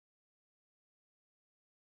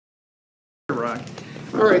Rock.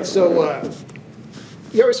 All right, so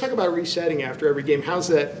you always talk about resetting after every game. How's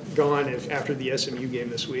that gone after the SMU game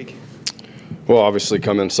this week? Well, obviously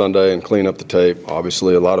come in Sunday and clean up the tape.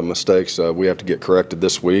 Obviously a lot of mistakes we have to get corrected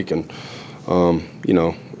this week. And,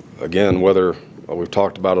 again, whether we've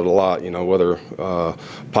talked about it a lot, whether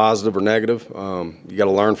positive or negative, you got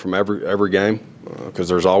to learn from every game because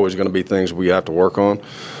there's always going to be things we have to work on.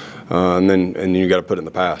 And then you got to put it in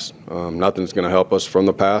the past. Nothing's going to help us from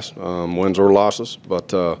the past, wins or losses.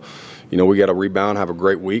 But, we got to rebound, have a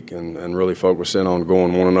great week, and really focus in on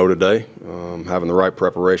going 1-0 today, having the right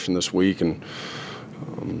preparation this week, and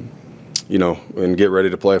get ready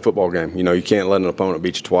to play a football game. You can't let an opponent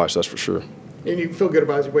beat you twice, that's for sure. And you feel good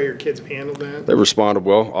about the way your kids have handled that? They responded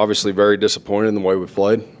well. Obviously very disappointed in the way we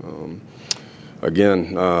played.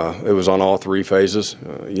 Again, it was on all three phases.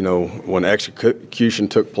 When execution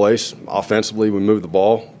took place, offensively we moved the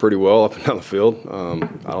ball pretty well up and down the field.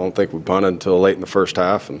 I don't think we punted until late in the first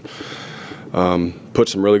half and put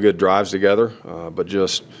some really good drives together. But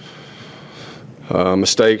just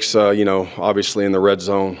mistakes, obviously in the red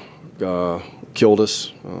zone killed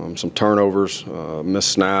us. Some turnovers,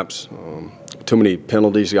 missed snaps, too many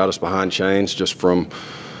penalties got us behind chains just from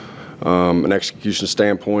an execution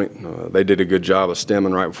standpoint. They did a good job of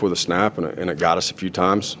stemming right before the snap, and it got us a few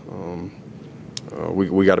times.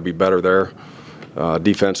 We got to be better there.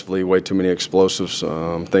 Defensively, way too many explosives.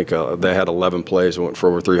 I think they had 11 plays that went for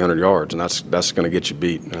over 300 yards, and that's going to get you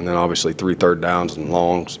beat. And then obviously 3 third downs and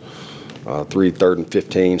longs, 3 third and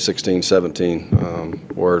 15, 16, 17,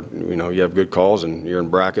 where you have good calls and you're in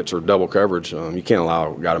brackets or double coverage. You can't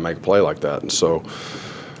allow a guy to make a play like that, and so.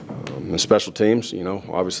 In special teams,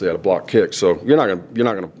 obviously had a block kick, so you're not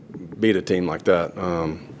gonna beat a team like that.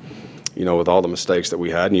 With all the mistakes that we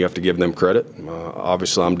had, and you have to give them credit.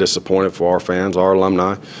 Obviously, I'm disappointed for our fans, our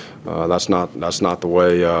alumni. That's not the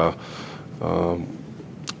way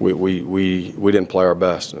we didn't play our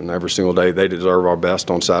best, and every single day they deserve our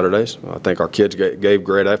best on Saturdays. I think our kids gave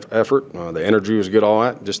great effort. The energy was good, all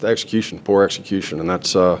that. Just the execution, poor execution, and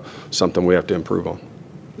that's something we have to improve on.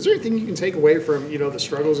 Is there anything you can take away from, the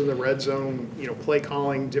struggles in the red zone, play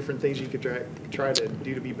calling, different things you could try to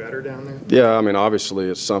do to be better down there? Yeah, obviously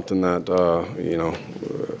it's something that,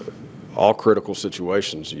 all critical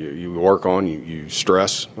situations you work on, you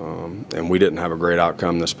stress, and we didn't have a great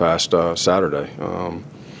outcome this past Saturday.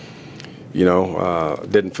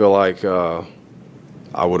 Didn't feel like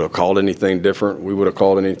I would have called anything different. We would have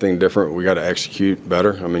called anything different. We got to execute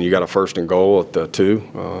better. You got a 1st and goal at the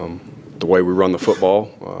 2. The way we run the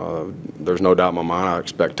football, there's no doubt in my mind I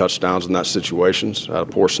expect touchdowns in that situations. Had a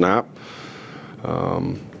poor snap.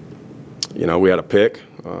 We had a pick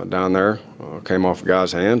down there, came off a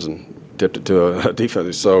guy's hands and tipped it to a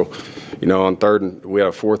defense. So, on 3rd, we had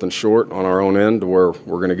a 4th and short on our own end where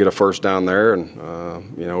we're going to get a 1st down there,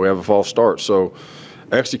 and we have a false start. So,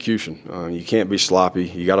 execution. You can't be sloppy.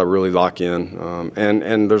 You got to really lock in,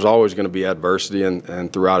 and there's always going to be adversity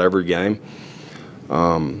and throughout every game.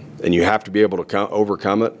 And you have to be able to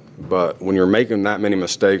overcome it. But when you're making that many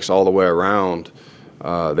mistakes all the way around,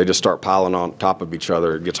 they just start piling on top of each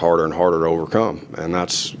other. It gets harder and harder to overcome. And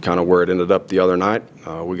that's kind of where it ended up the other night.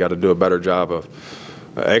 We got to do a better job of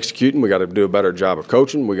executing. We got to do a better job of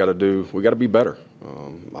coaching. We got to be better.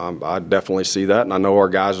 I definitely see that, and I know our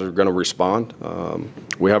guys are going to respond.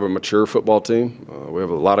 We have a mature football team. We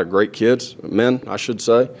have a lot of great kids, men, I should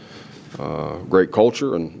say. Great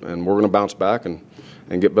culture, and we're going to bounce back and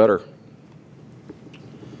get better.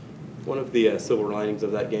 One of the silver linings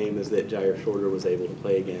of that game is that Jyaire Shorter was able to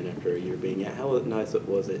play again after a year being out. How nice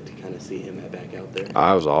was it to kind of see him back out there? It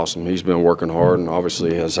was awesome. He's been working hard, and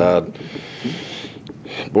obviously he's had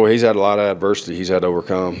a lot of adversity he's had to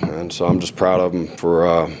overcome, and so I'm just proud of him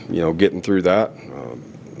for getting through that,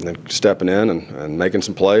 and then stepping in and making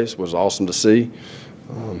some plays was awesome to see.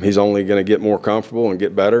 He's only going to get more comfortable and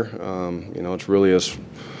get better. It's really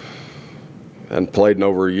hadn't played in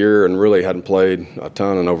over a year and really hadn't played a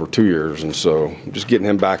ton in over 2 years. And so just getting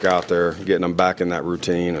him back out there, getting him back in that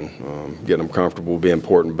routine and getting him comfortable will be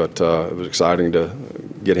important. But it was exciting to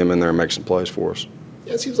get him in there and make some plays for us.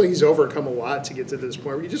 Yeah, it seems like he's overcome a lot to get to this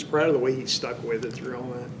point. Are you just proud of the way he stuck with it through all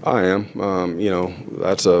that? I am.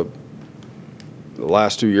 The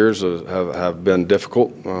last 2 years have been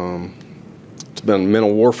difficult. It's been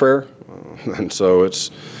mental warfare, and so it's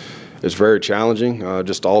very challenging.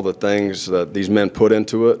 Just all the things that these men put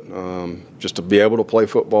into it, just to be able to play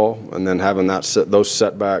football, and then having those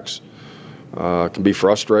setbacks can be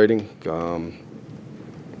frustrating,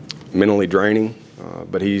 mentally draining.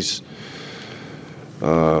 But he's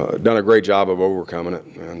done a great job of overcoming it,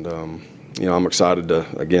 and I'm excited to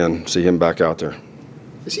again see him back out there.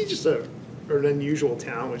 Is he just a an unusual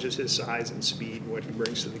talent with just his size and speed and what he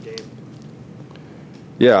brings to the game.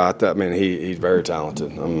 Yeah, I mean, he's very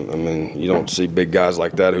talented. I mean, you don't see big guys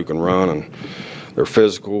like that who can run, and they're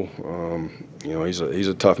physical. You know, he's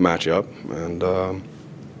a tough matchup, and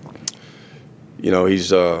you know,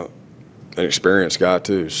 he's an experienced guy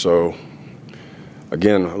too. So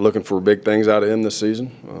again, looking for big things out of him this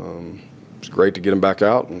season. It's great to get him back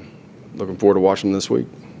out, and looking forward to watching him this week.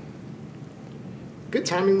 Good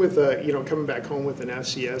timing with you know, coming back home with an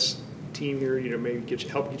FCS team here. You know, maybe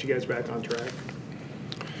help get you guys back on track.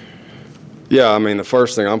 Yeah, I mean, the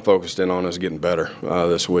first thing I'm focused in on is getting better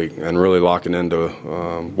this week and really locking into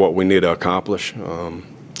what we need to accomplish. You know,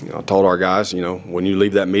 I told our guys, you know, when you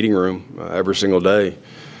leave that meeting room every single day,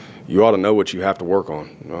 you ought to know what you have to work on,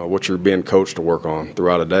 what you're being coached to work on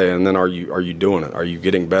throughout a day, and then are you doing it? Are you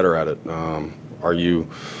getting better at it? Are you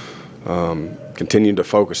continuing to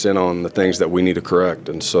focus in on the things that we need to correct?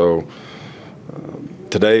 And so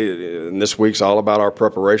today and this week's all about our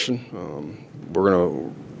preparation.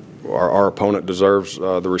 Our opponent deserves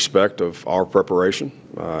the respect of our preparation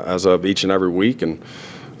as of each and every week, and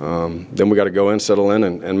then we got to go in, settle in,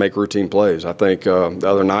 and make routine plays. I think the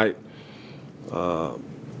other night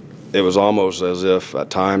it was almost as if at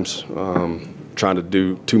times trying to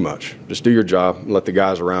do too much. Just do your job, let the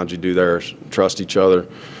guys around you do theirs, trust each other,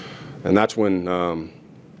 and that's when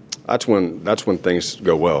things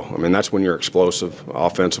go well. I mean, that's when you're explosive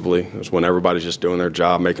offensively. It's when everybody's just doing their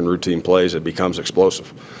job, making routine plays. It becomes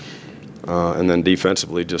explosive. And then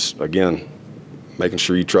defensively, just, again, making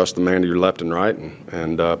sure you trust the man to your left and right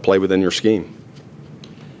and play within your scheme.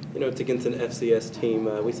 You know, it's against an FCS team.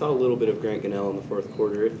 We saw a little bit of Grant Gunnell in the fourth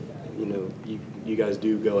quarter. If, you know, you guys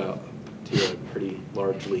do go out to a pretty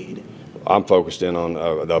large lead. I'm focused in on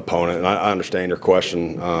the opponent, and I understand your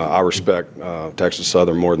question. I respect Texas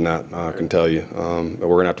Southern more than that, I can tell you. We're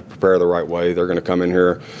going to have to prepare the right way. They're going to come in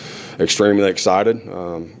here extremely excited,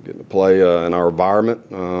 getting to play in our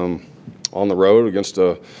environment on the road against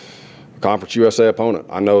a Conference USA opponent.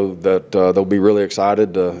 I know that they'll be really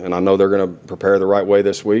excited, and I know they're going to prepare the right way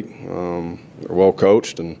this week. They're well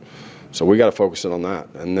coached, and so we got to focus in on that.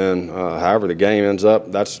 And then however the game ends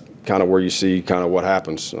up, that's kind of where you see kind of what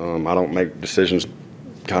happens. I don't make decisions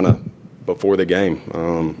kind of before the game.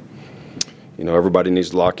 You know, everybody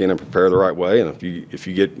needs to lock in and prepare the right way. And if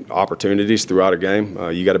you get opportunities throughout a game,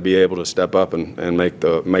 you got to be able to step up and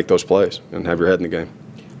make those plays and have your head in the game.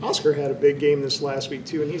 Oscar had a big game this last week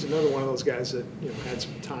too, and he's another one of those guys that, you know, had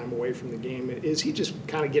some time away from the game. Is he just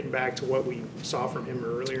kind of getting back to what we saw from him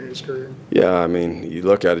earlier in his career? Yeah, I mean, you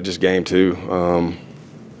look at it, just game two,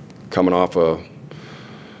 coming off a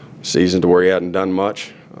season to where he hadn't done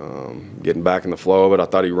much, getting back in the flow of it. I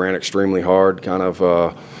thought he ran extremely hard, kind of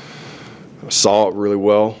saw it really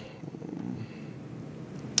well.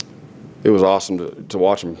 It was awesome to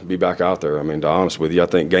watch him be back out there. I mean, to be honest with you, I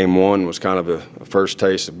think game one was kind of a first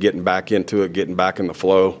taste of getting back into it, getting back in the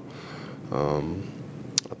flow.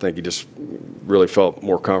 I think he just really felt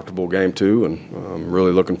more comfortable game two, and I'm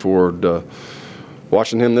really looking forward to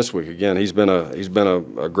watching him this week. Again, he's been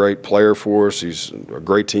a great player for us. He's a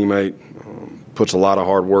great teammate, puts a lot of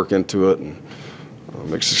hard work into it, and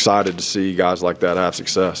I'm excited to see guys like that have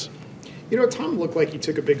success. You know, Tom looked like he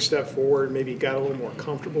took a big step forward, maybe got a little more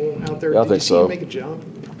comfortable out there. Yeah, I Did think you see so. him make a jump?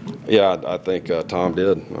 Yeah, I think Tom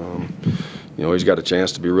did. You know, he's got a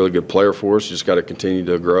chance to be a really good player for us. Just got to continue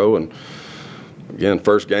to grow. And again,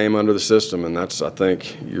 first game under the system, and that's, I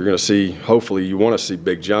think, you're going to see. Hopefully, you want to see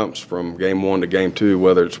big jumps from game one to game two,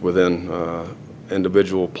 whether it's within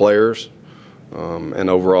individual players and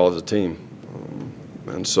overall as a team.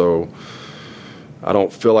 And so, I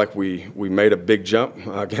don't feel like we made a big jump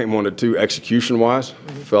game 1 to 2 execution-wise.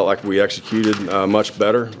 Felt like we executed much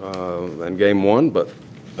better than game 1, but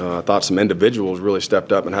I thought some individuals really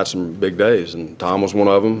stepped up and had some big days, and Tom was one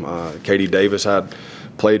of them. Katie Davis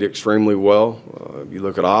played extremely well. You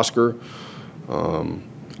look at Oscar. I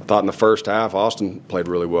thought in the first half Austin played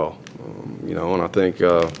really well. You know, and I think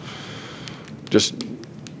just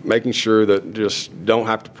making sure that just don't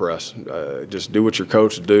have to press. Just do what your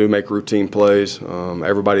coach do, make routine plays.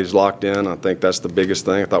 Everybody's locked in. I think that's the biggest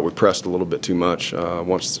thing. I thought we pressed a little bit too much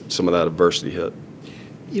once some of that adversity hit.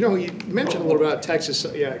 You know, you mentioned a little about Texas.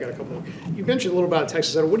 Yeah, I got a couple more. You mentioned a little about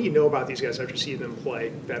Texas. What do you know about these guys after seeing them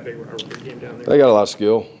play that big rivalry game down there? They got a lot of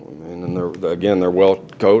skill. I mean, and they're well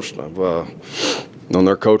coached. I've known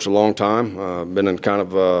their coach a long time. Been in kind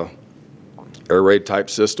of air raid type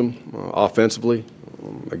system offensively.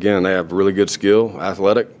 Again, they have really good skill,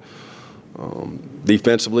 athletic.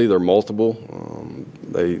 Defensively, they're multiple.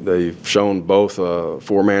 They've shown both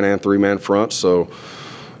 4-man and 3-man fronts. So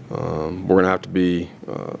We're going to have to be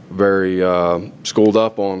very schooled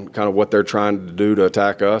up on kind of what they're trying to do to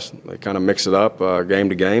attack us. They kind of mix it up game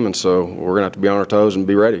to game, and so we're going to have to be on our toes and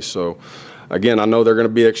be ready. So, again, I know they're going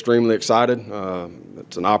to be extremely excited.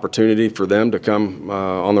 It's an opportunity for them to come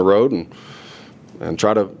on the road and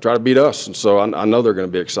try to beat us. And so I know they're going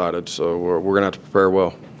to be excited. So we're going to have to prepare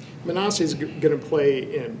well. Manasseh is going to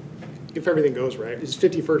play in, if everything goes right, his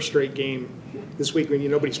 51st straight game this week when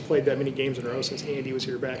nobody's played that many games in a row since Andy was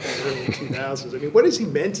here back in the early 2000s. I mean, what has he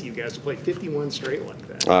meant to you guys to play 51 straight like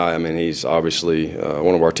that? I mean, he's obviously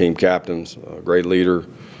one of our team captains, a great leader.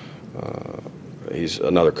 He's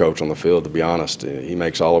another coach on the field, to be honest. He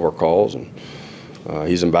makes all of our calls, and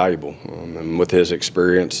he's invaluable. And with his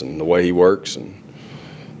experience and the way he works, and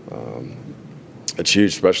it's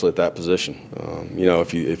huge, especially at that position.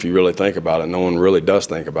 If you really think about it, no one really does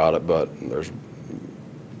think about it, but there's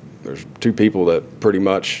two people that pretty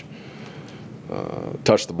much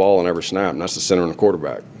touch the ball on every snap, and that's the center and the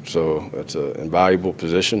quarterback. So it's an invaluable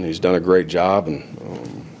position. He's done a great job,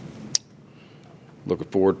 and looking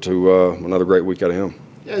forward to another great week out of him.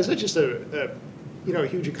 Yeah, is that just a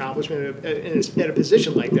huge accomplishment at a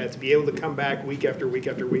position like that to be able to come back week after week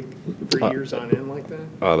after week for years on end like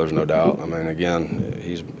that? There's no doubt. I mean, again,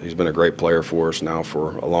 he's been a great player for us now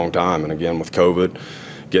for a long time, and again with COVID,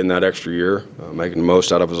 getting that extra year, making the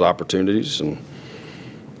most out of his opportunities, and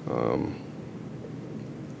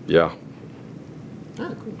yeah. All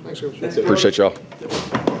right, cool. Thanks, Coach. Appreciate y'all.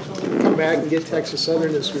 Come back and get Texas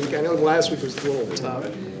Southern this week. I know last week was a little tough.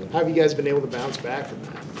 How have you guys been able to bounce back from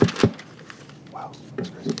that?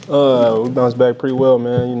 We bounced back pretty well,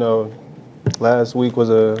 man. Last week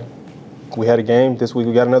we had a game. This week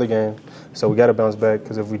we got another game. So we got to bounce back,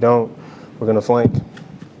 because if we don't, we're going to flank.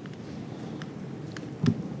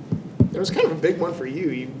 It was kind of a big one for you.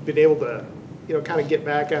 You've been able to, kind of get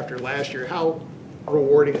back after last year. How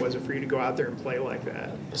rewarding was it for you to go out there and play like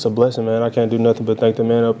that? It's a blessing, man. I can't do nothing but thank the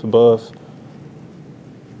man up above.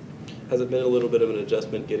 Has it been a little bit of an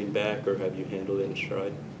adjustment getting back, or have you handled it in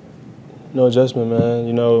stride? No adjustment, man.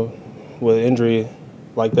 With an injury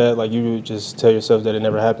like that, like, you just tell yourself that it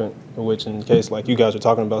never happened, which in case, like, you guys are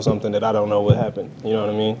talking about something that I don't know what happened. You know what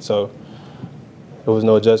I mean? So it was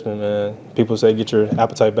no adjustment, man. People say get your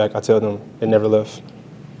appetite back. I tell them it never left.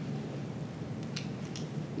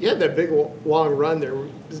 You had that big, long run there.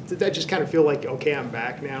 Did that just kind of feel like, okay, I'm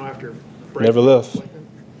back now after breaking? Never left.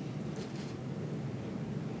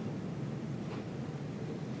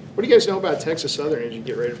 What do you guys know about Texas Southern as you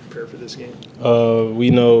get ready to prepare for this game? We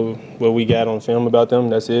know what we got on film about them.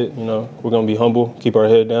 That's it. We're going to be humble, keep our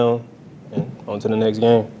head down, and on to the next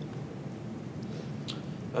game.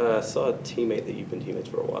 I saw a teammate that you've been teammates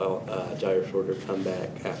for a while, Jair Shorter, come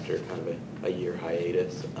back after kind of a year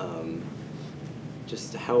hiatus.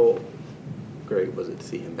 Just how great was it to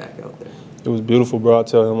see him back out there? It was beautiful, bro. I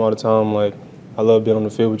tell him all the time, like, I love being on the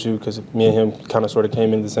field with you, because me and him kind of sort of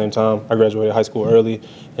came in at the same time. I graduated high school early,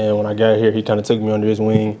 and when I got here, he kind of took me under his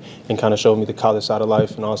wing and kind of showed me the college side of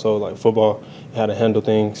life, and also, like, football, and how to handle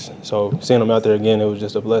things. So seeing him out there again, it was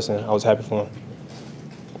just a blessing. I was happy for him.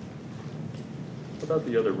 What about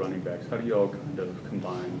the other running backs? How do you all kind of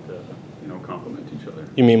combine to, complement each other?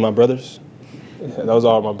 You mean my brothers? Yeah, those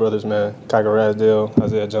are my brothers, man. Kiker Rasdale,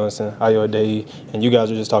 Isaiah Johnson, Ayo Adeyi, and you guys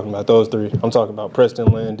are just talking about those three. I'm talking about Preston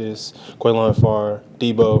Landis, Quaylon Farr,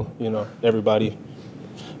 Debo, everybody.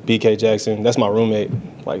 BK Jackson, that's my roommate.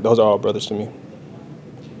 Like, those are all brothers to me.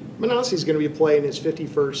 Manasseh's going to be playing his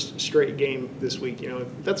 51st straight game this week.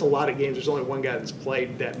 That's a lot of games. There's only one guy that's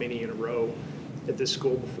played that many in a row at this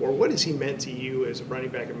school before. What has he meant to you as a running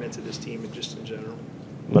back and meant to this team and just in general?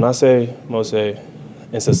 Manasseh, Mose, and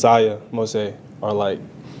Sasaya, Mose, are like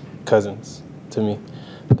cousins to me.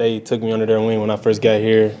 They took me under their wing when I first got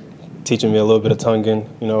here, teaching me a little bit of Tongan,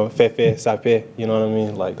 Fefe, Sape, you know what I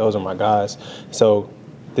mean? Like, those are my guys. So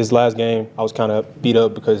this last game, I was kind of beat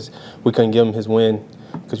up because we couldn't give him his win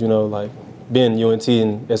because, like, being UNT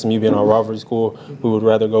and SMU being our rivalry school, we would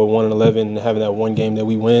rather go 1-11 and having that one game that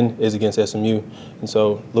we win is against SMU. And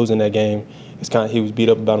so losing that game, he was beat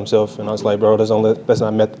up about himself, and I was like, bro, let's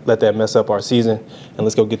not let that mess up our season, and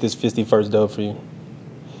let's go get this 51st dub for you.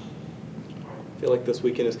 I feel like this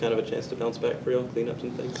weekend is kind of a chance to bounce back for y'all, clean up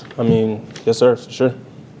some things. I mean, yes, sir, for sure.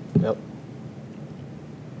 Yep.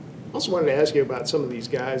 I also wanted to ask you about some of these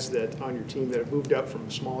guys that on your team that have moved up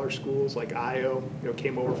from smaller schools, like Ayo,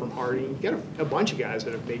 came over from Harding. You got a bunch of guys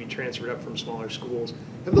that have maybe transferred up from smaller schools.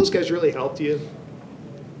 Have those guys really helped you?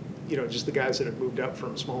 Just the guys that have moved up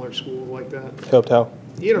from smaller schools like that? Helped how?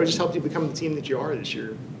 Just helped you become the team that you are this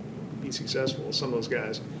year, be successful, some of those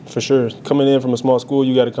guys. For sure. Coming in from a small school,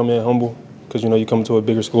 you got to come in humble because, you come to a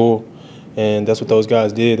bigger school And that's what those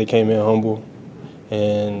guys did. They came in humble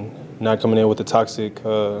and not coming in with the toxic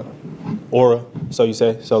aura, so you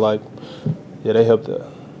say. So, like, yeah, they helped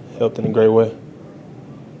in a great way.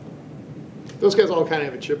 Those guys all kind of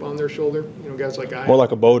have a chip on their shoulder, guys like I. More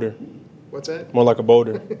like a boulder. What's that? More like a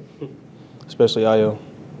boulder, especially Ayo.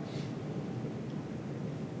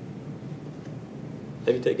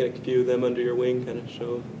 Have you taken a few of them under your wing, kind of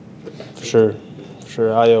show? For sure.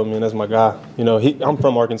 Ayo, man, that's my guy. I'm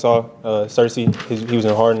from Arkansas, Searcy. He was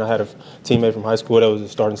in Hardin. I had a teammate from high school that was a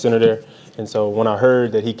starting center there. And so when I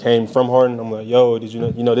heard that he came from Hardin, I'm like, yo, did you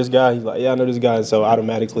know this guy? He's like, yeah, I know this guy. And so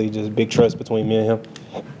automatically just big trust between me and him.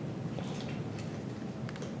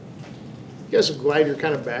 You guys are glad you're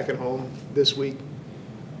kind of back at home this week,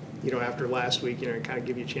 after last week, kind of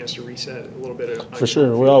give you a chance to reset a little bit. For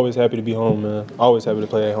sure. We're always happy to be home, man. Always happy to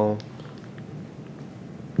play at home.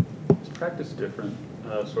 Is practice different,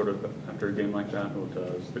 sort of after a game like that, or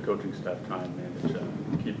does the coaching staff try and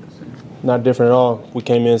manage keep the same? Not different at all. We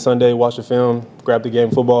came in Sunday, watched the film, grabbed the game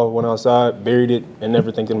of football, went outside, buried it, and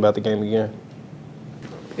never thinking about the game again.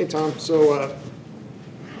 Hey, Tom. So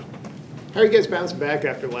how are you guys bouncing back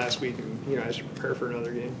after last week and, as you prepare for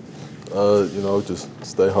another game? Just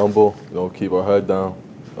stay humble, keep our head down.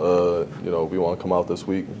 We want to come out this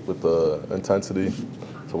week with the intensity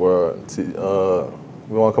to where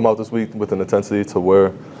we want to come out this week with an intensity to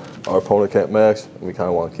where our opponent can't match, and we kind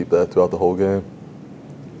of want to keep that throughout the whole game.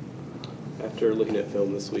 After looking at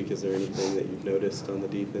film this week, is there anything that you've noticed on the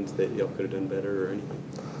defense that y'all could have done better or anything?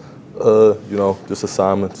 Just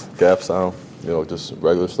assignments, gap sound, just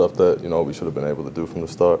regular stuff that, we should have been able to do from the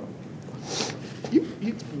start.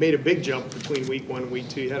 You made a big jump between week 1 and week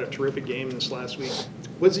 2. You had a terrific game this last week.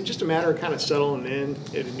 Was it just a matter of kind of settling in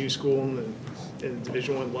at a new school and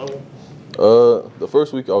Division I level? The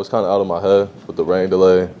first week I was kind of out of my head with the rain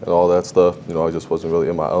delay and all that stuff. I just wasn't really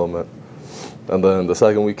in my element. And then the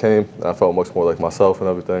second week came, and I felt much more like myself and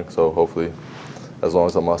everything. So hopefully, as long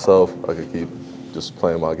as I'm myself, I could keep just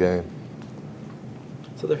playing my game.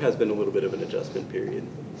 So there has been a little bit of an adjustment period.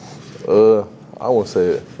 I wouldn't say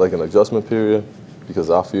it like an adjustment period because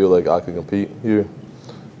I feel like I can compete here,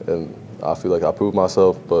 and I feel like I proved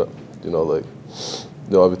myself. But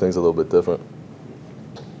everything's a little bit different.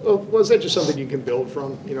 Well, was that just something you can build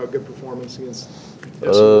from? A good performance against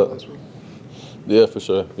SMU this week? Yeah, for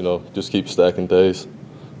sure. Just keep stacking days,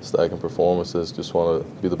 stacking performances. Just want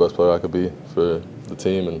to be the best player I could be for the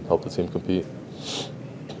team and help the team compete.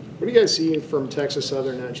 What do you guys see from Texas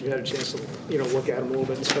Southern now that you've had a chance to look at them a little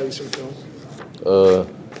bit and study some film?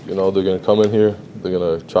 They're going to come in here. They're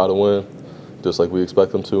going to try to win, just like we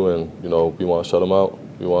expect them to, and we want to shut them out.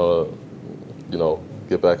 We want to,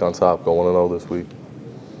 get back on top, go 1-0 this week.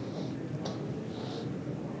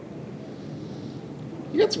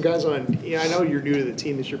 You got some guys on. I know you're new to the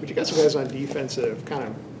team this year, but you got some guys on defense that have kind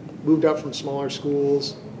of moved up from smaller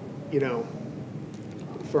schools.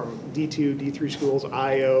 From D2, D3 schools,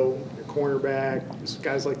 IO, cornerback, just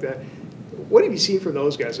guys like that. What have you seen from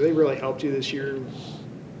those guys? Have they really helped you this year?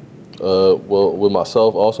 Well, with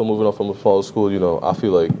myself also moving up from a smaller school, I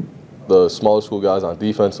feel like the smaller school guys on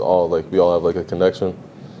defense, we all have like a connection,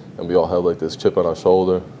 and we all have like this chip on our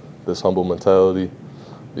shoulder, this humble mentality,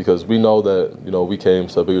 because we know that we came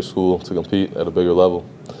to a bigger school to compete at a bigger level,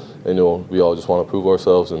 and we all just want to prove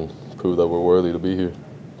ourselves and prove that we're worthy to be here.